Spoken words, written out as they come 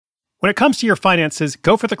When it comes to your finances,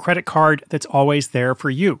 go for the credit card that's always there for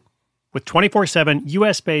you. With 24/7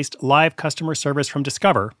 US-based live customer service from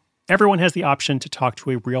Discover, everyone has the option to talk to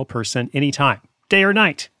a real person anytime, day or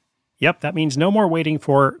night. Yep, that means no more waiting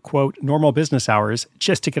for, quote, normal business hours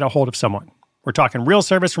just to get a hold of someone. We're talking real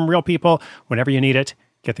service from real people whenever you need it.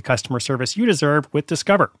 Get the customer service you deserve with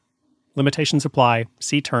Discover. Limitations apply.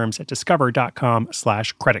 See terms at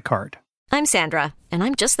discover.com/creditcard. I'm Sandra, and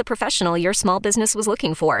I'm just the professional your small business was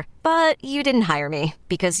looking for. But you didn't hire me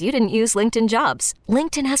because you didn't use LinkedIn Jobs.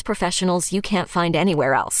 LinkedIn has professionals you can't find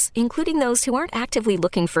anywhere else, including those who aren't actively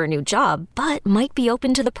looking for a new job, but might be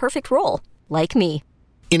open to the perfect role, like me.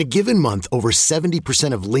 In a given month, over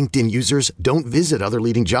 70% of LinkedIn users don't visit other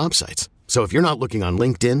leading job sites. So if you're not looking on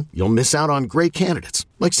LinkedIn, you'll miss out on great candidates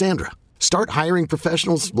like Sandra. Start hiring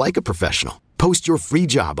professionals like a professional. Post your free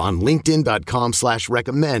job on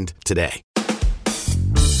linkedin.com/recommend today.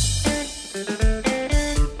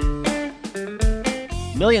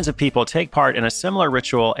 Millions of people take part in a similar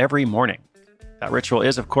ritual every morning. That ritual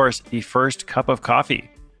is, of course, the first cup of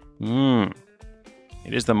coffee. It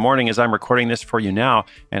is the morning as I'm recording this for you now,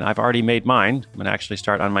 and I've already made mine. I'm going to actually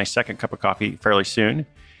start on my second cup of coffee fairly soon.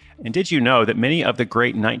 And did you know that many of the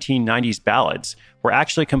great 1990s ballads were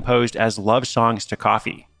actually composed as love songs to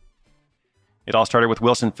coffee? It all started with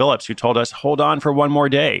Wilson Phillips, who told us, "Hold on for one more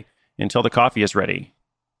day until the coffee is ready."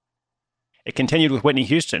 It continued with Whitney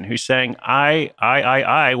Houston, who sang,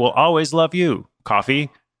 I will always love you, coffee.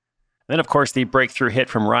 And then, of course, the breakthrough hit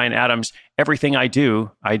from Ryan Adams, "Everything I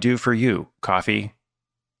do for you, coffee."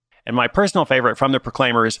 And my personal favorite from the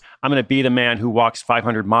Proclaimers, "I'm going to be the man who walks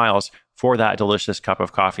 500 miles for that delicious cup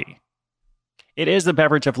of coffee." It is the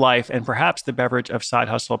beverage of life and perhaps the beverage of side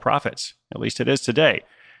hustle profits. At least it is today.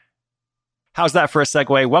 How's that for a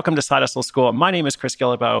segue? Welcome to Side Hustle School. My name is Chris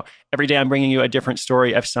Guillebeau. Every day I'm bringing you a different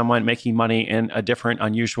story of someone making money in a different,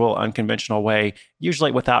 unusual, unconventional way,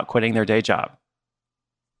 usually without quitting their day job.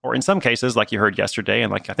 Or in some cases, like you heard yesterday,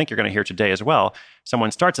 and like I think you're going to hear today as well,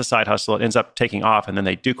 someone starts a side hustle, it ends up taking off, and then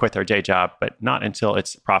they do quit their day job, but not until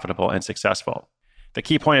it's profitable and successful. The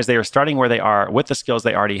key point is they are starting where they are with the skills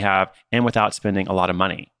they already have and without spending a lot of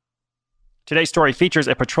money. Today's story features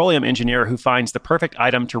a petroleum engineer who finds the perfect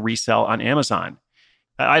item to resell on Amazon.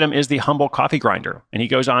 That item is the Humble coffee grinder, and he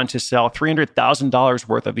goes on to sell $300,000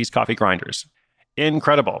 worth of these coffee grinders.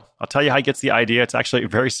 Incredible. I'll tell you how he gets the idea. It's actually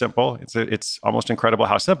very simple. It's almost incredible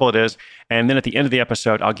how simple it is. And then at the end of the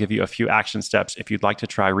episode, I'll give you a few action steps if you'd like to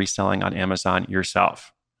try reselling on Amazon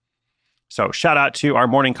yourself. So shout out to our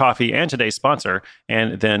morning coffee and today's sponsor,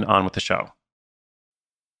 and then on with the show.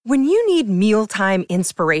 When you need mealtime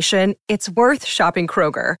inspiration, it's worth shopping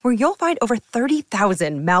Kroger, where you'll find over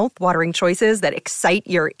 30,000 mouth-watering choices that excite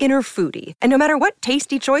your inner foodie. And no matter what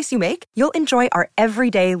tasty choice you make, you'll enjoy our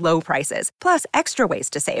everyday low prices, plus extra ways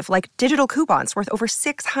to save, like digital coupons worth over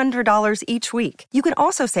 $600 each week. You can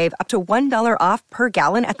also save up to $1 off per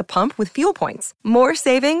gallon at the pump with fuel points. More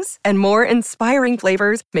savings and more inspiring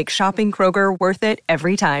flavors make shopping Kroger worth it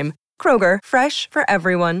every time. Kroger, fresh for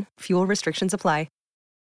everyone. Fuel restrictions apply.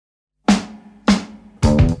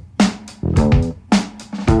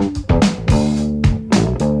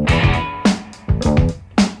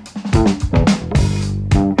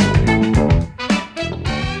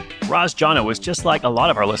 Raj Jana was just like a lot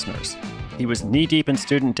of our listeners. He was knee-deep in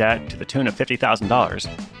student debt to the tune of $50,000.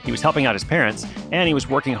 He was helping out his parents, and he was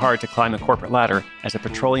working hard to climb the corporate ladder as a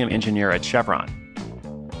petroleum engineer at Chevron.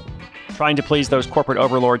 Trying to please those corporate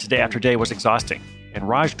overlords day after day was exhausting, and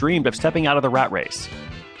Raj dreamed of stepping out of the rat race.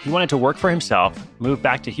 He wanted to work for himself, move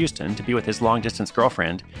back to Houston to be with his long-distance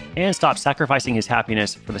girlfriend, and stop sacrificing his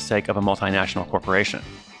happiness for the sake of a multinational corporation.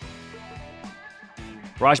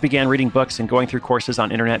 Raj began reading books and going through courses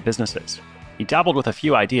on internet businesses. He dabbled with a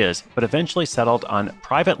few ideas, but eventually settled on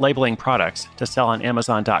private labeling products to sell on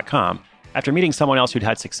Amazon.com after meeting someone else who'd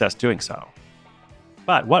had success doing so.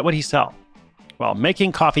 But what would he sell? Well,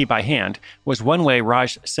 making coffee by hand was one way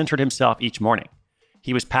Raj centered himself each morning.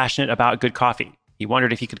 He was passionate about good coffee. He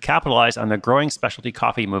wondered if he could capitalize on the growing specialty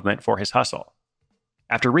coffee movement for his hustle.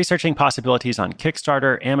 After researching possibilities on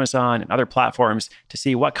Kickstarter, Amazon, and other platforms to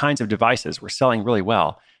see what kinds of devices were selling really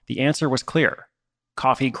well, the answer was clear: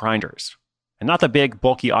 coffee grinders. And not the big,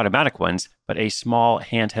 bulky automatic ones, but a small,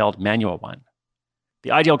 handheld manual one.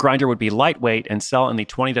 The ideal grinder would be lightweight and sell in the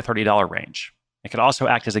 $20 to $30 range. It could also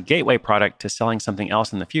act as a gateway product to selling something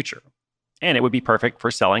else in the future. And it would be perfect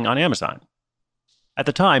for selling on Amazon. At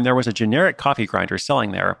the time, there was a generic coffee grinder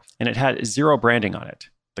selling there, and it had zero branding on it.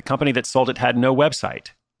 The company that sold it had no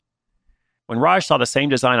website. When Raj saw the same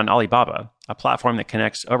design on Alibaba, a platform that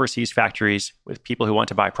connects overseas factories with people who want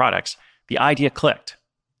to buy products, the idea clicked.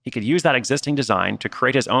 He could use that existing design to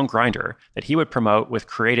create his own grinder that he would promote with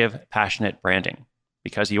creative, passionate branding,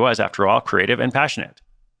 because he was, after all, creative and passionate.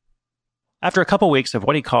 After a couple weeks of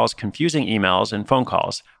what he calls confusing emails and phone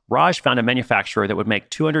calls, Raj found a manufacturer that would make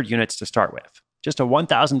 200 units to start with, just a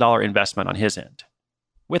 $1,000 investment on his end.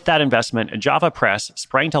 With that investment, Java Press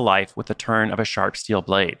sprang to life with the turn of a sharp steel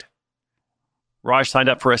blade. Raj signed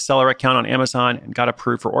up for a seller account on Amazon and got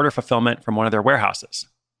approved for order fulfillment from one of their warehouses.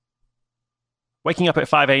 Waking up at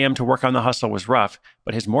 5 a.m. to work on the hustle was rough,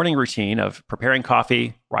 but his morning routine of preparing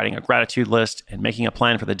coffee, writing a gratitude list, and making a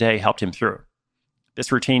plan for the day helped him through.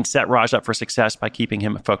 This routine set Raj up for success by keeping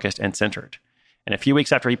him focused and centered. And a few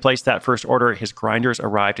weeks after he placed that first order, his grinders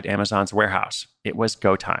arrived at Amazon's warehouse. It was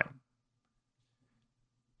go time.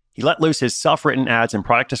 He let loose his self-written ads and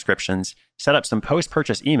product descriptions, set up some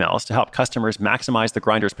post-purchase emails to help customers maximize the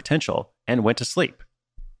grinder's potential, and went to sleep.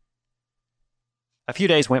 A few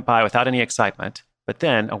days went by without any excitement, but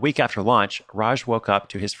then, a week after launch, Raj woke up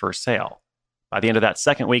to his first sale. By the end of that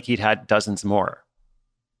second week, he'd had dozens more.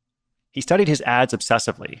 He studied his ads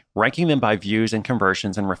obsessively, ranking them by views and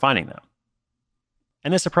conversions and refining them.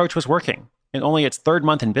 And this approach was working. In only its third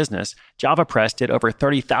month in business, Java Press did over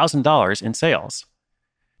 $30,000 in sales.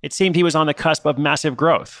 It seemed he was on the cusp of massive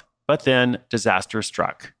growth, but then disaster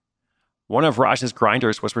struck. One of Raj's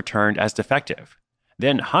grinders was returned as defective.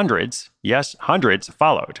 Then hundreds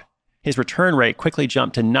followed. His return rate quickly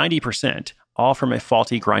jumped to 90%, all from a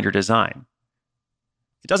faulty grinder design.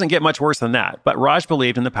 It doesn't get much worse than that, but Raj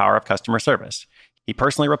believed in the power of customer service. He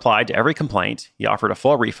personally replied to every complaint, he offered a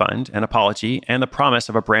full refund, an apology, and the promise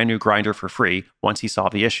of a brand new grinder for free once he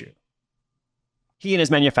solved the issue. He and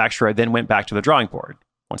his manufacturer then went back to the drawing board.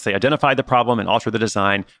 Once they identified the problem and altered the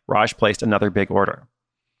design, Raj placed another big order.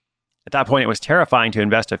 At that point, it was terrifying to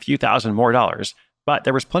invest a few thousand more dollars, but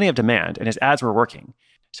there was plenty of demand and his ads were working,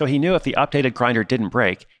 so he knew if the updated grinder didn't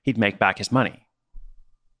break, he'd make back his money.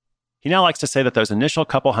 He now likes to say that those initial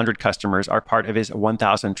couple hundred customers are part of his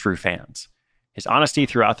 1,000 true fans. His honesty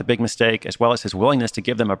throughout the big mistake, as well as his willingness to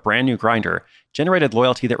give them a brand new grinder, generated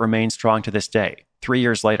loyalty that remains strong to this day, 3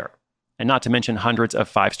 years later, and not to mention hundreds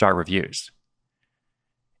of 5-star reviews.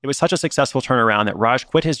 It was such a successful turnaround that Raj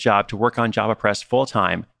quit his job to work on Java Press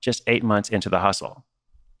full-time just 8 months into the hustle.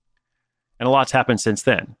 And a lot's happened since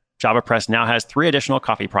then. Java Press now has 3 additional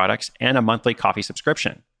coffee products and a monthly coffee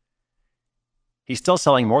subscription. He's still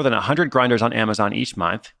selling more than 100 grinders on Amazon each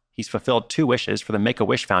month. He's fulfilled 2 wishes for the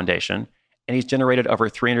Make-A-Wish Foundation, and he's generated over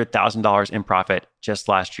 $300,000 in profit just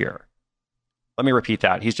last year. Let me repeat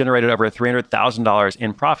that. He's generated over $300,000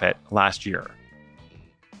 in profit last year.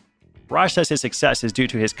 Raj says his success is due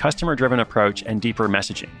to his customer-driven approach and deeper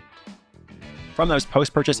messaging. From those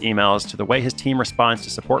post-purchase emails to the way his team responds to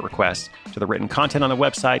support requests, to the written content on the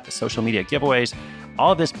website, the social media giveaways,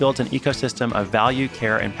 all of this builds an ecosystem of value,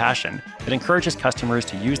 care, and passion that encourages customers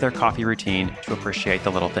to use their coffee routine to appreciate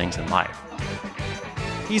the little things in life.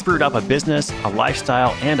 He's brewed up a business, a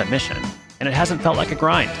lifestyle, and a mission, and it hasn't felt like a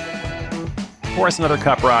grind. Pour us another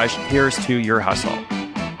cup, Raj. Here's to your hustle.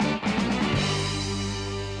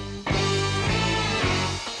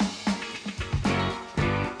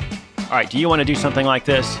 All right, do you want to do something like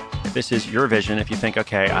this? If this is your vision, if you think,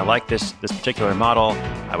 okay, I like this particular model,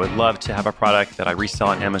 I would love to have a product that I resell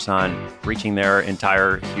on Amazon, reaching their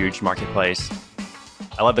entire huge marketplace.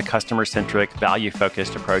 I love the customer-centric,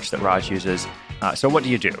 value-focused approach that Raj uses. So what do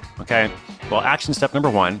you do? Okay, well, action step number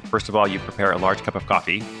 1, first of all, you prepare a large cup of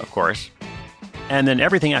coffee, of course. And then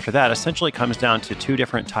everything after that essentially comes down to 2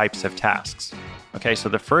 different types of tasks. Okay, so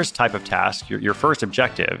the first type of task, your first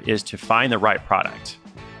objective, is to find the right product.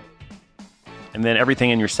 And then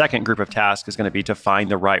everything in your second group of tasks is going to be to find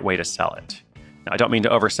the right way to sell it. Now, I don't mean to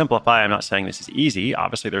oversimplify. I'm not saying this is easy.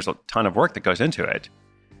 Obviously, there's a ton of work that goes into it.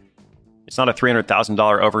 It's not a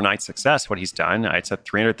 $300,000 overnight success, what he's done. It's a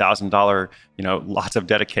 $300,000, lots of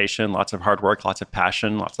dedication, lots of hard work, lots of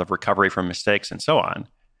passion, lots of recovery from mistakes, and so on.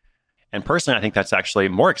 And personally, I think that's actually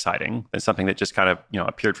more exciting than something that just kind of,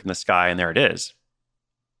 appeared from the sky and there it is.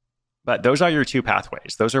 But those are your 2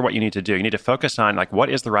 pathways. Those are what you need to do. You need to focus on what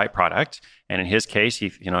is the right product. And in his case, he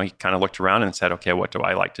kind of looked around and said, okay, what do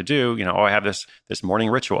I like to do? I have this morning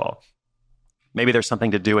ritual. Maybe there's something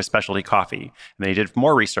to do with specialty coffee. And then he did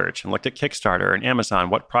more research and looked at Kickstarter and Amazon,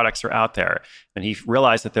 what products are out there. And he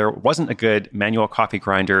realized that there wasn't a good manual coffee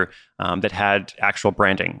grinder that had actual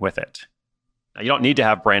branding with it. Now, you don't need to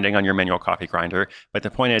have branding on your manual coffee grinder, but the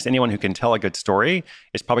point is anyone who can tell a good story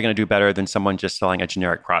is probably going to do better than someone just selling a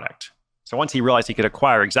generic product. So once he realized he could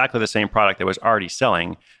acquire exactly the same product that was already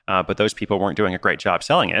selling, but those people weren't doing a great job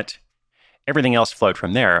selling it, everything else flowed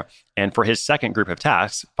from there. And for his second group of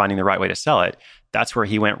tasks, finding the right way to sell it, that's where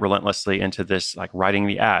he went relentlessly into this, like writing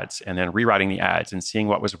the ads and then rewriting the ads and seeing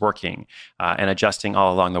what was working and adjusting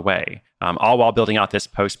all along the way, all while building out this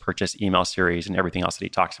post-purchase email series and everything else that he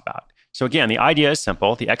talks about. So again, the idea is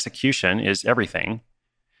simple. The execution is everything.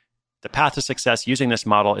 The path to success using this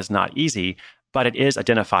model is not easy, but it is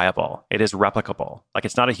identifiable. It is replicable. Like,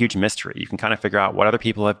 it's not a huge mystery. You can kind of figure out what other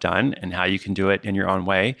people have done and how you can do it in your own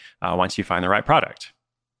way once you find the right product.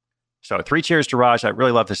 So 3 cheers to Raj. I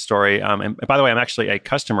really love this story. And by the way, I'm actually a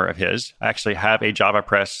customer of his. I actually have a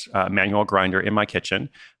JavaPress manual grinder in my kitchen,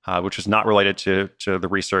 which was not related to the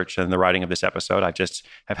research and the writing of this episode. I just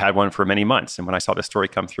have had one for many months. And when I saw this story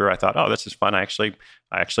come through, I thought, oh, this is fun. I actually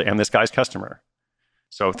am this guy's customer.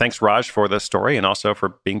 So thanks, Raj, for the story and also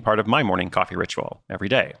for being part of my morning coffee ritual every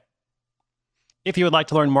day. If you would like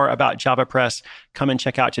to learn more about JavaPress, come and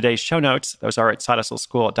check out today's show notes. Those are at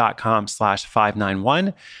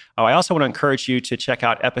sidehustleschool.com/591. Oh, I also want to encourage you to check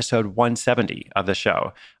out episode 170 of the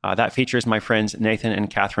show. That features my friends Nathan and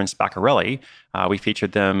Catherine Spaccarelli. We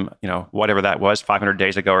featured them, whatever that was, 500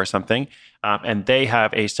 days ago or something. And they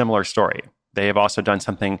have a similar story. They have also done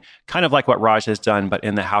something kind of like what Raj has done, but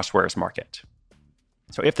in the housewares market.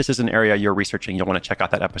 So if this is an area you're researching, you'll want to check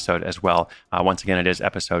out that episode as well. Once again, it is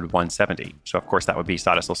episode 170. So of course, that would be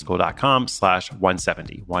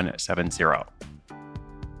sidehustleschool.com/170, 170.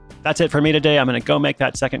 That's it for me today. I'm going to go make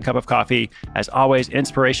that second cup of coffee. As always,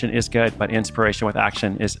 inspiration is good, but inspiration with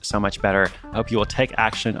action is so much better. I hope you will take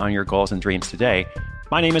action on your goals and dreams today.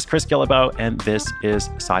 My name is Chris Guillebeau, and this is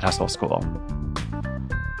Side Hustle School.